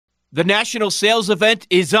The national sales event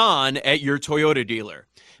is on at your Toyota dealer,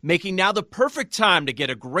 making now the perfect time to get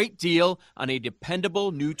a great deal on a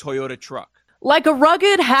dependable new Toyota truck. Like a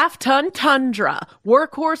rugged half-ton Tundra,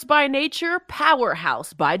 workhorse by nature,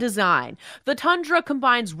 powerhouse by design. The Tundra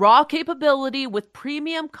combines raw capability with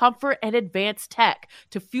premium comfort and advanced tech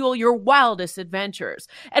to fuel your wildest adventures.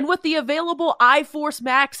 And with the available iForce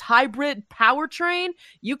Max hybrid powertrain,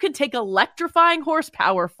 you can take electrifying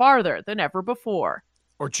horsepower farther than ever before.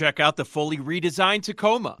 Or check out the fully redesigned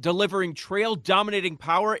Tacoma, delivering trail-dominating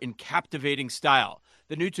power in captivating style.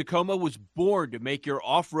 The new Tacoma was born to make your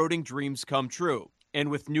off-roading dreams come true.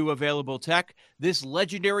 And with new available tech, this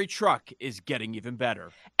legendary truck is getting even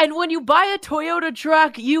better. And when you buy a Toyota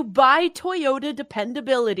truck, you buy Toyota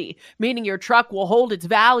dependability, meaning your truck will hold its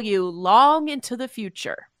value long into the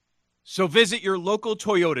future. So visit your local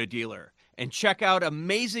Toyota dealer and check out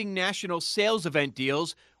amazing national sales event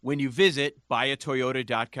deals when you visit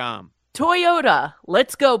buyatoyota.com. Toyota,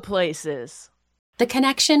 let's go places. The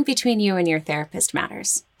connection between you and your therapist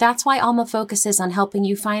matters. That's why Alma focuses on helping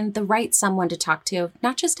you find the right someone to talk to,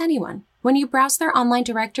 not just anyone. When you browse their online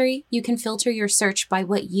directory, you can filter your search by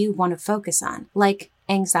what you want to focus on, like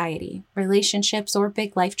anxiety, relationships, or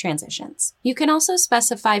big life transitions. You can also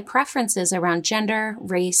specify preferences around gender,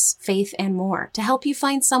 race, faith, and more to help you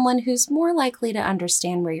find someone who's more likely to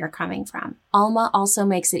understand where you're coming from. Alma also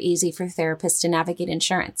makes it easy for therapists to navigate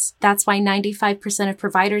insurance. That's why 95% of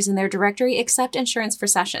providers in their directory accept insurance for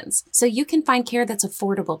sessions, so you can find care that's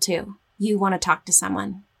affordable too. You want to talk to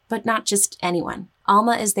someone, but not just anyone.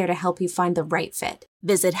 Alma is there to help you find the right fit.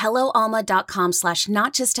 Visit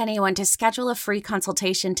helloalma.com/notjustanyone to schedule a free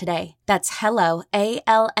consultation today. That's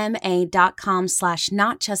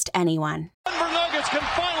helloalma.com/notjustanyone. Denver Nuggets can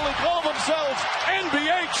finally call themselves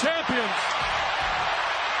NBA champions.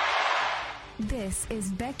 This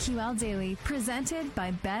is BetQL Daily, presented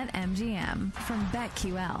by BetMGM from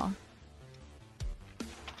BetQL.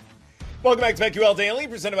 Welcome back to BetQL Daily,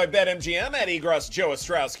 presented by BetMGM. Eddie Gross, Joe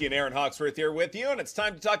Ostrowski, and Aaron Hawksworth here with you. And it's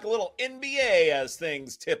time to talk a little NBA as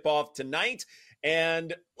things tip off tonight.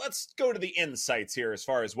 And let's go to the insights here as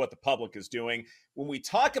far as what the public is doing. When we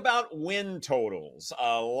talk about win totals,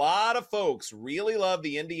 a lot of folks really love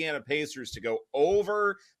the Indiana Pacers to go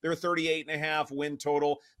over their 38.5 win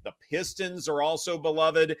total. The Pistons are also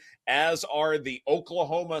beloved, as are the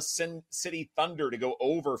Oklahoma City Thunder to go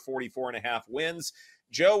over 44.5 wins.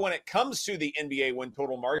 Joe, when it comes to the NBA win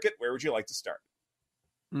total market, where would you like to start?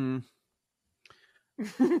 Are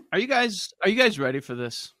you guys ready for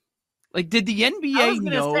this? Like, did the NBA I was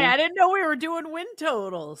going know? to say, I didn't know we were doing win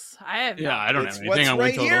totals. I don't have anything on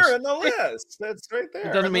right win totals. here in the list. That's right there.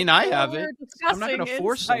 It doesn't mean I have it. I'm not going to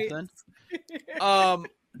force something. I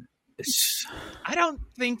don't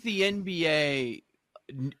think the NBA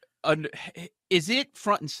is it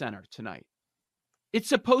front and center tonight. It's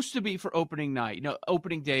supposed to be for opening night. You know,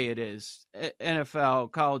 opening day it is.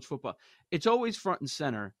 NFL, college football. It's always front and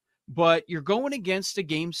center. But you're going against a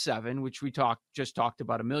Game 7, which we just talked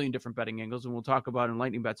about a million different betting angles, and we'll talk about in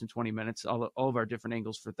Lightning Bets in 20 minutes, all of our different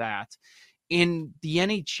angles for that. In the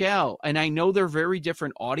NHL, and I know they're very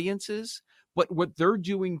different audiences, but what they're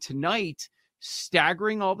doing tonight,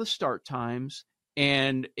 staggering all the start times,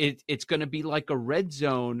 and it's going to be like a red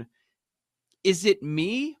zone. Is it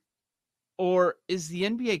me? Or is the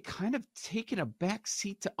NBA kind of taking a back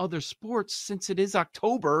seat to other sports since it is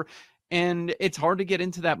October and it's hard to get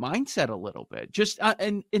into that mindset a little bit? Just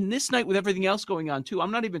and in this night with everything else going on too, I'm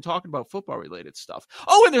not even talking about football related stuff.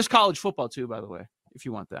 Oh, and there's college football too, by the way, if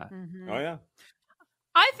you want that. Mm-hmm. Oh, yeah.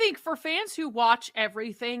 I think for fans who watch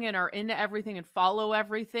everything and are into everything and follow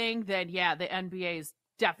everything, then yeah, the NBA is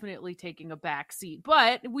definitely taking a back seat.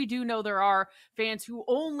 But we do know there are fans who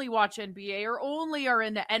only watch NBA or only are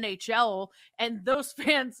into NHL, and those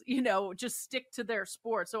fans, just stick to their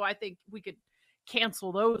sport. So I think we could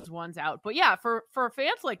cancel those ones out. But yeah, for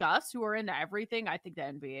fans like us who are into everything, I think the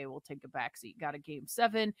NBA will take a back seat. Got a Game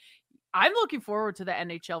 7. I'm looking forward to the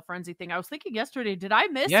NHL Frenzy thing. I was thinking yesterday, did I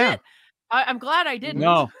miss it? I'm glad I didn't.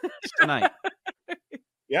 No, it's tonight.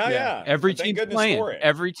 Yeah. Every team playing.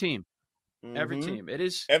 Every team. Mm-hmm. Every team. It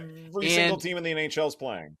is. Every single team in the NHL is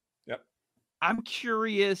playing. Yep. I'm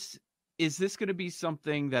curious, is this going to be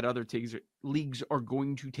something that other leagues are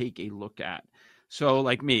going to take a look at? So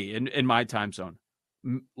like me in my time zone,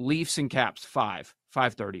 Leafs and Caps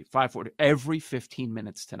 5:30, 5:40, every 15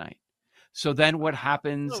 minutes tonight. So then what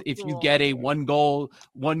happens if you get a one goal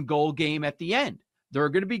game at the end? They're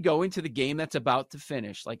going to be going to the game that's about to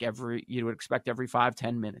finish, like you would expect every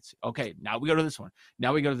 5-10 minutes. Okay, now we go to this one.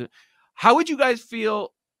 Now we go to how would you guys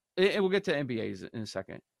feel? And we'll get to NBAs in a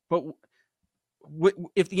second. But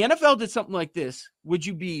if the NFL did something like this, would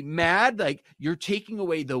you be mad? Like you're taking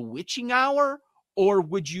away the witching hour, or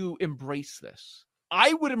would you embrace this?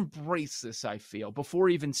 I would embrace this, I feel, before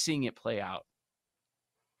even seeing it play out.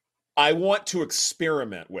 I want to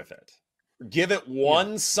experiment with it. Give it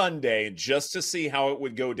one Sunday just to see how it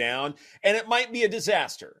would go down. And it might be a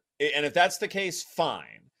disaster. And if that's the case,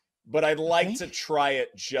 fine. But I'd like to try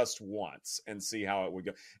it just once and see how it would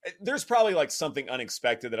go. There's probably like something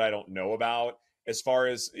unexpected that I don't know about as far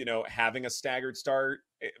as, having a staggered start.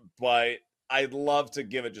 But I'd love to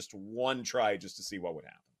give it just one try just to see what would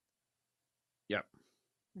happen. Yep.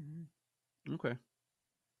 Mm-hmm. Okay.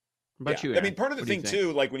 What about you, Aaron? I mean, part of the thing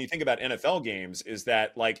too, like when you think about NFL games, is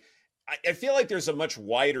that like I feel like there's a much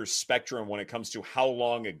wider spectrum when it comes to how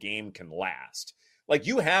long a game can last. Like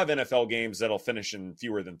you have NFL games that'll finish in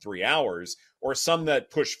fewer than 3 hours, or some that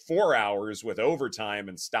push 4 hours with overtime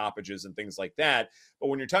and stoppages and things like that. But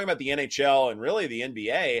when you're talking about the NHL and really the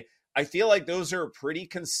NBA, I feel like those are pretty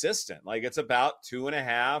consistent. Like it's about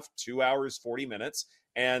 2.5, 2 hours, 40 minutes.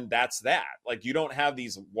 And that's that. Like you don't have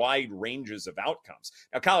these wide ranges of outcomes.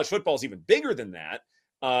 Now, college football is even bigger than that.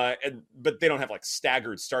 But they don't have like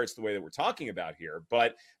staggered starts the way that we're talking about here.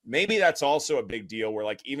 But maybe that's also a big deal where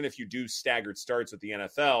like, even if you do staggered starts with the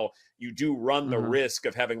NFL, you do run the risk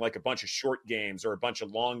of having like a bunch of short games or a bunch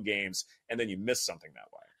of long games, and then you miss something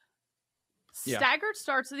that way. Staggered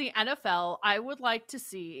starts in the NFL, I would like to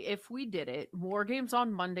see, if we did it, more games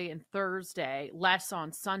on Monday and Thursday, less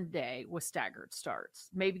on Sunday with staggered starts.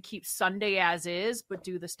 Maybe keep Sunday as is, but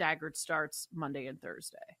do the staggered starts Monday and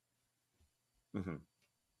Thursday. Mm-hmm.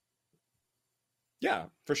 Yeah,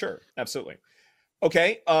 for sure. Absolutely.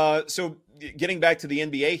 Okay. So getting back to the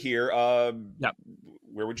NBA here,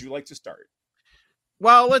 where would you like to start?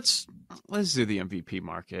 Well, let's do the MVP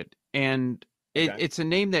market. And it's a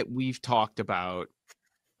name that we've talked about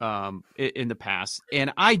in the past.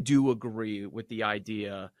 And I do agree with the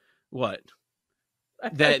idea,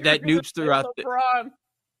 that Noops throughout LeBron.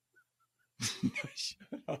 Shut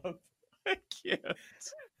up. I can't.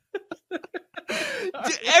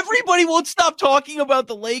 Everybody won't stop talking about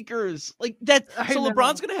the Lakers like that. So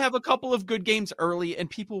LeBron's going to have a couple of good games early, and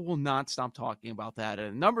people will not stop talking about that.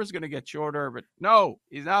 And the number's going to get shorter, but no,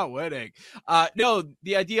 he's not winning. No,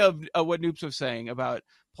 the idea of what Noops was saying about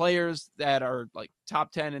players that are like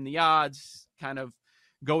top 10 in the odds, kind of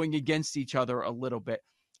going against each other a little bit.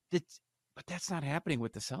 But that's not happening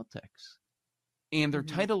with the Celtics. And their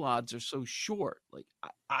title odds are so short. Like,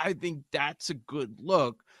 I think that's a good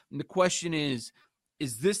look. And the question is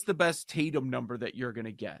this the best Tatum number that you're going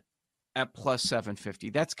to get at plus 750?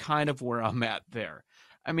 That's kind of where I'm at there.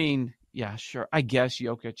 I mean, yeah, sure. I guess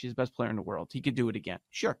Jokic is the best player in the world. He could do it again.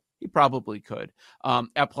 Sure, he probably could.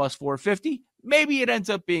 At plus 450, maybe it ends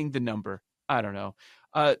up being the number. I don't know.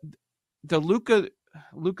 The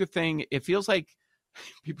Luka thing, it feels like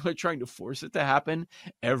people are trying to force it to happen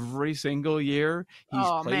every single year. He's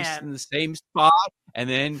placed in the same spot, and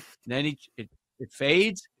then it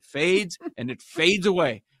fades, and it fades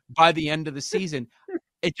away by the end of the season.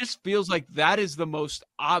 It just feels like that is the most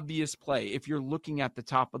obvious play if you're looking at the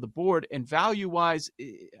top of the board. And value-wise,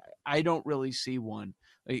 I don't really see one.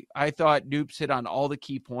 I thought Noops hit on all the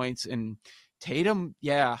key points. And Tatum,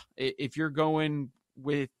 if you're going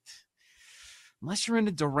with – unless you're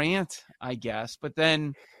into Durant, I guess. But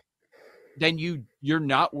then you're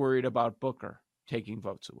not worried about Booker taking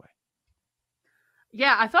votes away.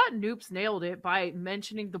 Yeah, I thought Noops nailed it by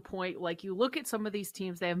mentioning the point. Like, you look at some of these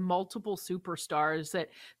teams, they have multiple superstars that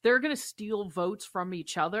they're going to steal votes from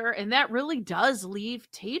each other. And that really does leave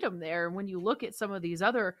Tatum there. When you look at some of these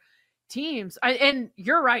other teams, and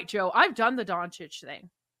you're right, Joe, I've done the Doncic thing,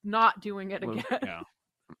 not doing it again. Yeah.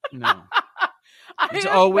 No. It's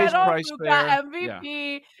always price fair.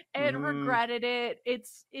 MVP and regretted it.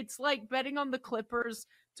 It's like betting on the Clippers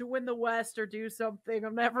to win the West or do something.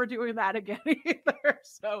 I'm never doing that again either.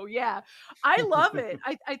 So yeah, I love it.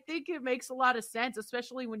 I think it makes a lot of sense,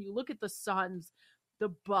 especially when you look at the Suns, the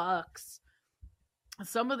Bucks,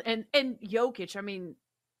 and Jokic. I mean,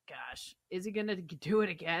 gosh, is he gonna do it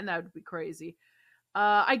again? That would be crazy.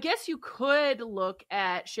 I guess you could look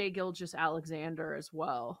at Shai Gilgeous-Alexander as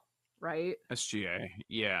well. Right? SGA,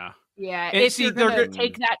 yeah. Yeah, if you're going to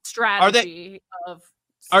take that strategy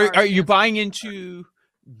Are you buying into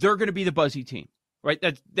they're going to be the buzzy team, right?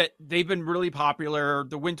 That they've been really popular.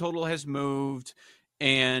 The win total has moved,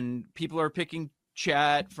 and people are picking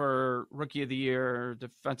Chat for Rookie of the Year,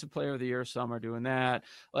 Defensive Player of the Year. Some are doing that.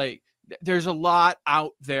 Like, there's a lot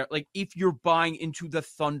out there. Like, if you're buying into the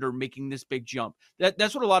Thunder making this big jump,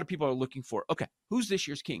 that's what a lot of people are looking for. Okay, who's this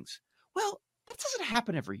year's Kings? Well, that doesn't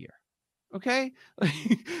happen every year. Okay.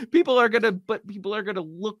 People are going to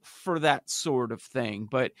look for that sort of thing.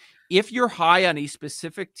 But if you're high on a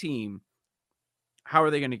specific team, how are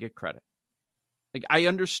they going to get credit? Like, I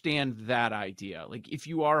understand that idea. Like, if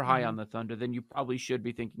you are high on the Thunder, then you probably should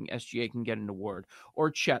be thinking SGA can get an award,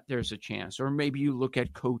 or Chet, there's a chance, or maybe you look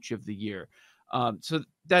at Coach of the Year. So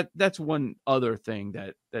that's one other thing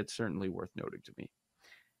that's certainly worth noting to me.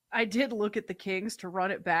 I did look at the Kings to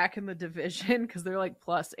run it back in the division because they're like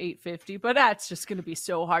plus 850, but that's just going to be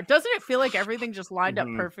so hard. Doesn't it feel like everything just lined up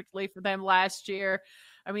perfectly for them last year?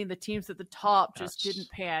 I mean, the teams at the top just didn't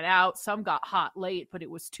pan out. Some got hot late, but it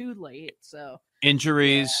was too late. So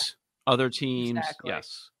injuries, other teams. Exactly.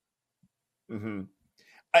 Yes. Mm-hmm.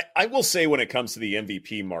 I will say when it comes to the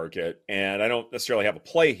MVP market, and I don't necessarily have a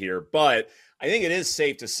play here, but I think it is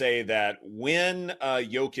safe to say that when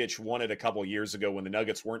Jokic won it a couple years ago when the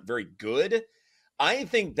Nuggets weren't very good, I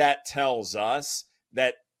think that tells us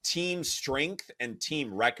that team strength and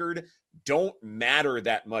team record don't matter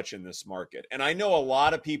that much in this market. And I know a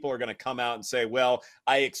lot of people are going to come out and say, well,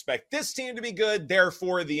 I expect this team to be good,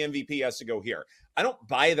 therefore the MVP has to go here. I don't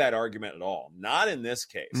buy that argument at all. Not in this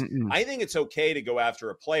case. I think it's okay to go after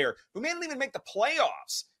a player who may not even make the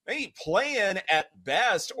playoffs. Maybe play in at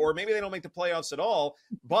best, or maybe they don't make the playoffs at all.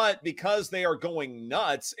 But because they are going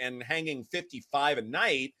nuts and hanging 55 a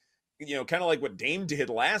night, kind of like what Dame did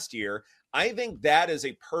last year, I think that is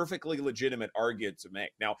a perfectly legitimate argument to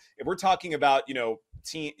make. Now, if we're talking about,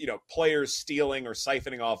 players stealing or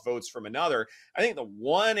siphoning off votes from another, I think the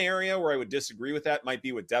one area where I would disagree with that might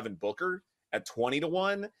be with Devin Booker at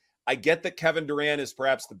 20-1. I get that Kevin Durant is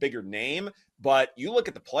perhaps the bigger name, but you look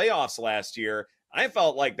at the playoffs last year, I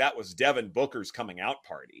felt like that was Devin Booker's coming out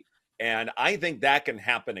party. And I think that can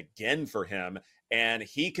happen again for him. And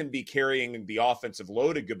he can be carrying the offensive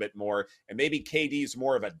load a good bit more. And maybe KD's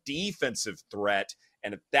more of a defensive threat.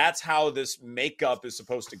 And if that's how this makeup is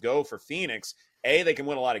supposed to go for Phoenix, A, they can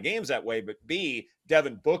win a lot of games that way. But B,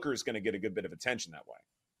 Devin Booker is going to get a good bit of attention that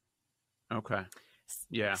way. Okay.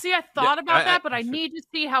 Yeah. See, I thought about that, but I need to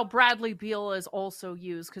see how Bradley Beal is also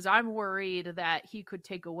used because I'm worried that he could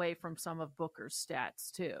take away from some of Booker's stats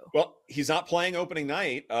too. Well, he's not playing opening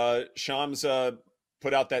night. Shams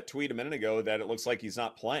put out that tweet a minute ago that it looks like he's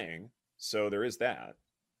not playing. So there is that.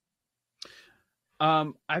 I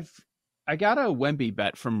got a Wemby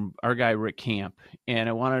bet from our guy Rick Camp, and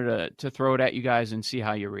I wanted to throw it at you guys and see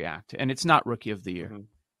how you react. And it's not Rookie of the Year. Mm-hmm.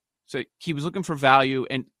 So he was looking for value,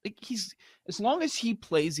 and he's, as long as he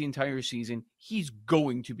plays the entire season, he's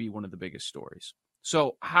going to be one of the biggest stories.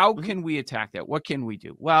 So how can we attack that? What can we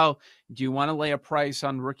do? Well, do you want to lay a price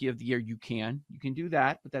on Rookie of the Year? You can do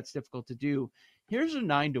that, but that's difficult to do. Here's a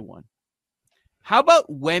 9-1. How about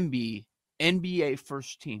Wemby, NBA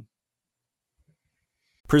first team?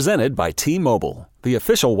 Presented by T-Mobile, the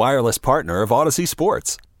official wireless partner of Odyssey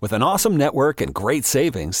Sports. With an awesome network and great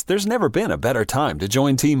savings, there's never been a better time to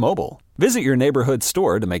join T-Mobile. Visit your neighborhood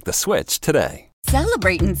store to make the switch today.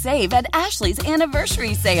 Celebrate and save at Ashley's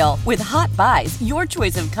Anniversary Sale. With Hot Buys, your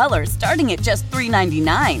choice of colors starting at just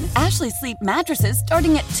 $3.99. Ashley Sleep mattresses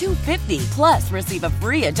starting at $2.50. Plus, receive a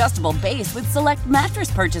free adjustable base with select mattress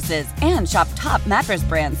purchases. And shop top mattress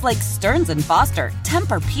brands like Stearns & Foster,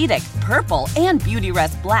 Tempur-Pedic, Purple, and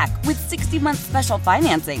Beautyrest Black with 60-month special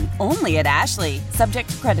financing. Only at Ashley. Subject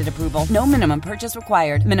to credit approval. No minimum purchase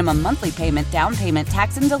required. Minimum monthly payment, down payment,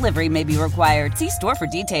 tax, and delivery may be required. See store for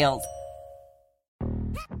details.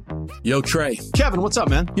 Yo, Trey. Kevin, what's up,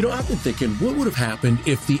 man? You know, I've been thinking, what would have happened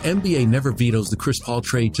if the NBA never vetoes the Chris Paul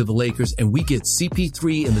trade to the Lakers and we get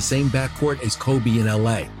CP3 in the same backcourt as Kobe in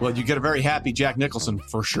LA? Well, you get a very happy Jack Nicholson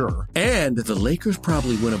for sure. And the Lakers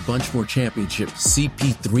probably win a bunch more championships.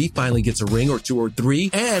 CP3 finally gets a ring or two or three,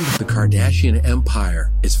 and the Kardashian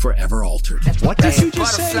empire is forever altered. What did you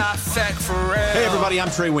just say? Hey, everybody, I'm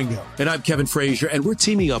Trey Wingo. And I'm Kevin Frazier, and we're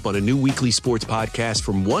teaming up on a new weekly sports podcast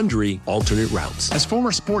from Wondery, Alternate Routes. As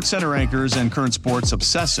former Sports Center anchors and current sports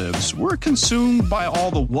obsessives, we're consumed by all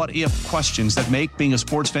the what-if questions that make being a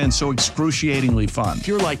sports fan so excruciatingly fun. If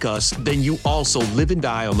you're like us, then you also live and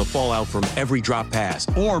die on the fallout from every drop pass.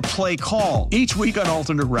 Or play call. Each week on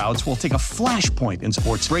Alternate Routes, we'll take a flashpoint in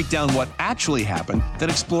sports, break down what actually happened, then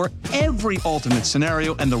explore every alternate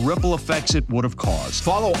scenario and the ripple effects it would have caused.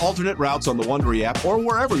 Follow Alternate Routes on the Wondery app or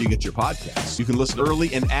wherever you get your podcasts. You can listen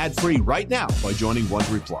early and ad-free right now by joining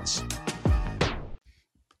Wondery Plus.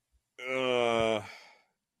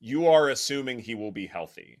 You are assuming he will be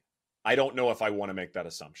healthy. I don't know if I want to make that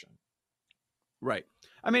assumption. Right.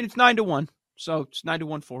 I mean, it's 9-1, so it's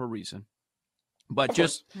 9-1 for a reason. But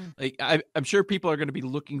just, like, I'm sure people are going to be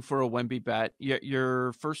looking for a Wemby bet.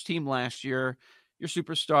 Your first team last year, your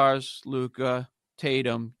superstars, Luka,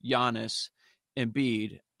 Tatum, Giannis,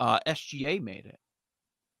 Embiid. SGA made it.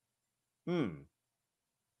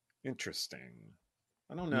 Interesting.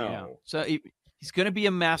 I don't know. Yeah. So he's going to be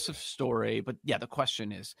a massive story, but yeah, the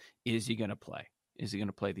question is he going to play? Is he going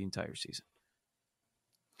to play the entire season?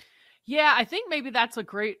 Yeah, I think maybe that's a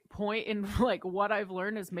great point. And like what I've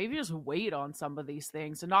learned is maybe just wait on some of these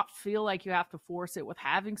things and not feel like you have to force it with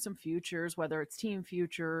having some futures, whether it's team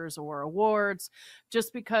futures or awards,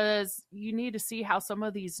 just because you need to see how some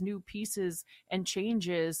of these new pieces and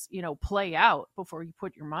changes, play out before you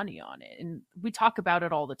put your money on it. And we talk about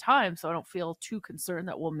it all the time, so I don't feel too concerned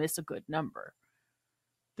that we'll miss a good number.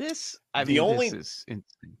 This is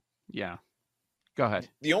insane. Yeah. Go ahead.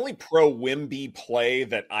 The only pro Wemby play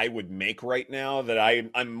that I would make right now that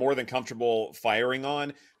I'm more than comfortable firing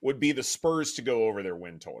on would be the Spurs to go over their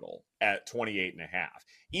win total at 28.5.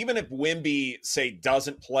 Even if Wemby, say,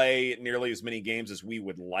 doesn't play nearly as many games as we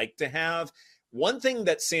would like to have, one thing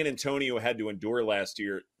that San Antonio had to endure last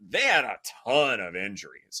year, they had a ton of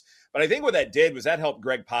injuries. But I think what that did was that helped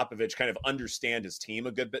Greg Popovich kind of understand his team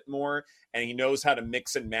a good bit more, and he knows how to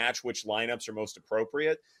mix and match which lineups are most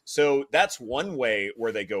appropriate. So that's one way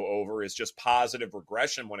where they go over, is just positive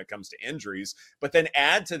regression when it comes to injuries. But then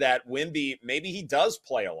add to that Wemby, maybe he does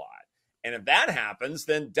play a lot. And if that happens,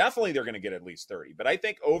 then definitely they're going to get at least 30. But I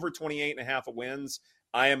think over 28.5 wins,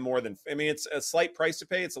 it's a slight price to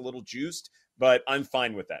pay. It's a little juiced, but I'm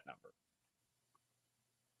fine with that number.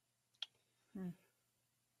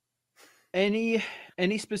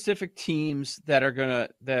 Any specific teams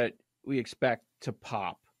that we expect to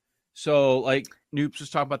pop? So like Noops was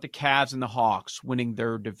talking about the Cavs and the Hawks winning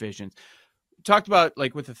their divisions. Talked about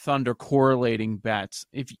like with the Thunder correlating bets.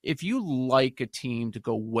 If you like a team to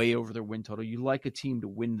go way over their win total, you like a team to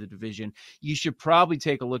win the division, you should probably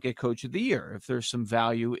take a look at Coach of the Year if there's some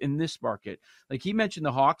value in this market. Like he mentioned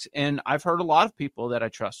the Hawks, and I've heard a lot of people that I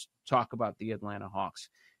trust talk about the Atlanta Hawks.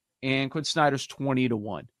 And Quinn Snyder's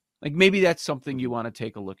 20-1. Like maybe that's something you want to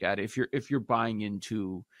take a look at if you're buying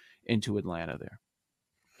into Atlanta there.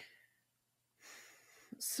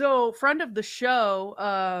 So, friend of the show,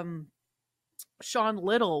 Sean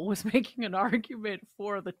Little was making an argument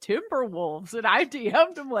for the Timberwolves, and I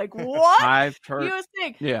DM'd him like, "What?" I've heard. He was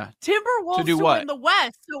saying, "Yeah, Timberwolves to win the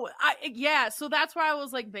West." So that's why I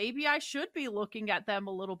was like, maybe I should be looking at them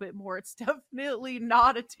a little bit more. It's definitely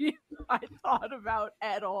not a team I thought about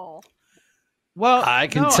at all. Well, I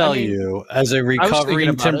can tell you, as a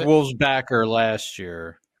recovering Timberwolves backer last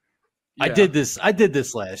year, yeah. I did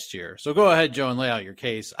this last year. So go ahead, Joe, and lay out your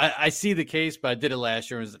case. I see the case, but I did it last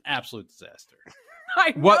year. It was an absolute disaster.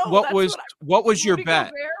 I know, what was your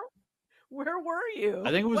bet? Where were you?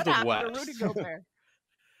 I think it was the West. Rudy Gobert?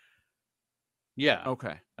 Yeah.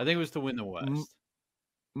 Okay. I think it was to win the West.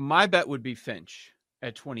 My bet would be Finch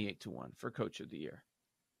at 28-1 for Coach of the Year.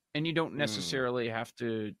 And you don't necessarily have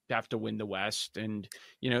to win the West. And,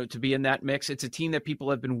 to be in that mix, it's a team that people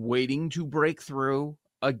have been waiting to break through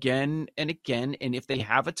again and again. And if they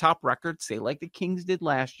have a top record, say like the Kings did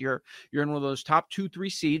last year, you're in one of those top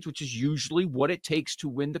 2-3 seeds, which is usually what it takes to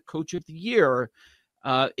win the Coach of the Year.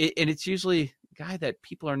 And it's usually a guy that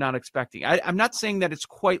people are not expecting. I'm not saying that it's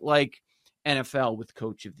quite like NFL with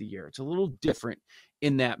Coach of the Year. It's a little different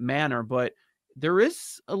in that manner, but there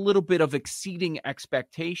is a little bit of exceeding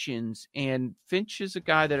expectations, and Finch is a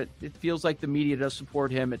guy that it feels like the media does support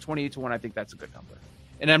him at 28-1. I think that's a good number,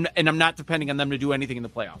 and I'm not depending on them to do anything in the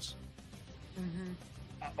playoffs.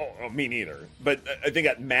 Oh, me neither. But I think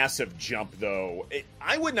that massive jump, though,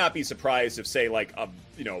 I would not be surprised if, say, like a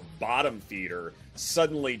bottom feeder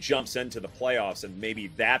suddenly jumps into the playoffs, and maybe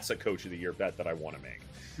that's a Coach of the Year bet that I want to make.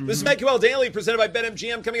 This is BetQL Daily, presented by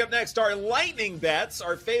BetMGM. Coming up next, our lightning bets,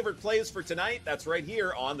 our favorite plays for tonight. That's right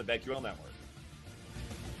here on the BetQL Network.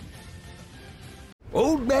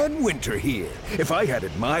 Old Man Winter here. If I had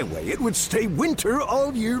it my way, it would stay winter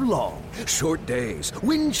all year long. Short days,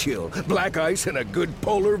 wind chill, black ice, and a good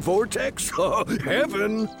polar vortex. Oh,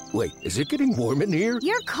 heaven. Wait, is it getting warm in here?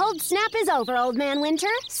 Your cold snap is over, Old Man Winter.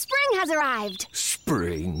 Spring has arrived.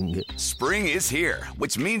 Spring. Spring is here,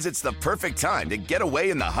 which means it's the perfect time to get away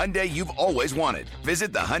in the Hyundai you've always wanted.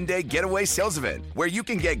 Visit the Hyundai Getaway Sales Event, where you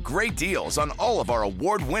can get great deals on all of our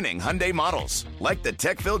award-winning Hyundai models, like the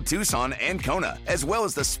tech-filled Tucson and Kona, as well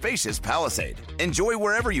as the spacious Palisade. Enjoy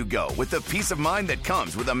wherever you go with the peace of mind that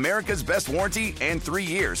comes with America's best warranty and 3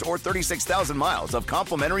 years or 36,000 miles of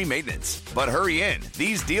complimentary maintenance. But hurry in,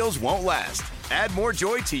 these deals won't last. Add more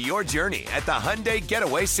joy to your journey at the Hyundai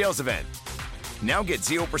Getaway Sales Event. Now get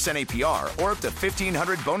 0% APR or up to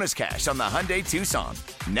 $1,500 bonus cash on the Hyundai Tucson.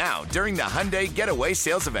 Now, during the Hyundai Getaway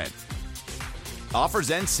Sales Event.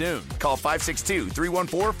 Offers end soon. Call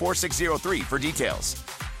 562-314-4603 for details.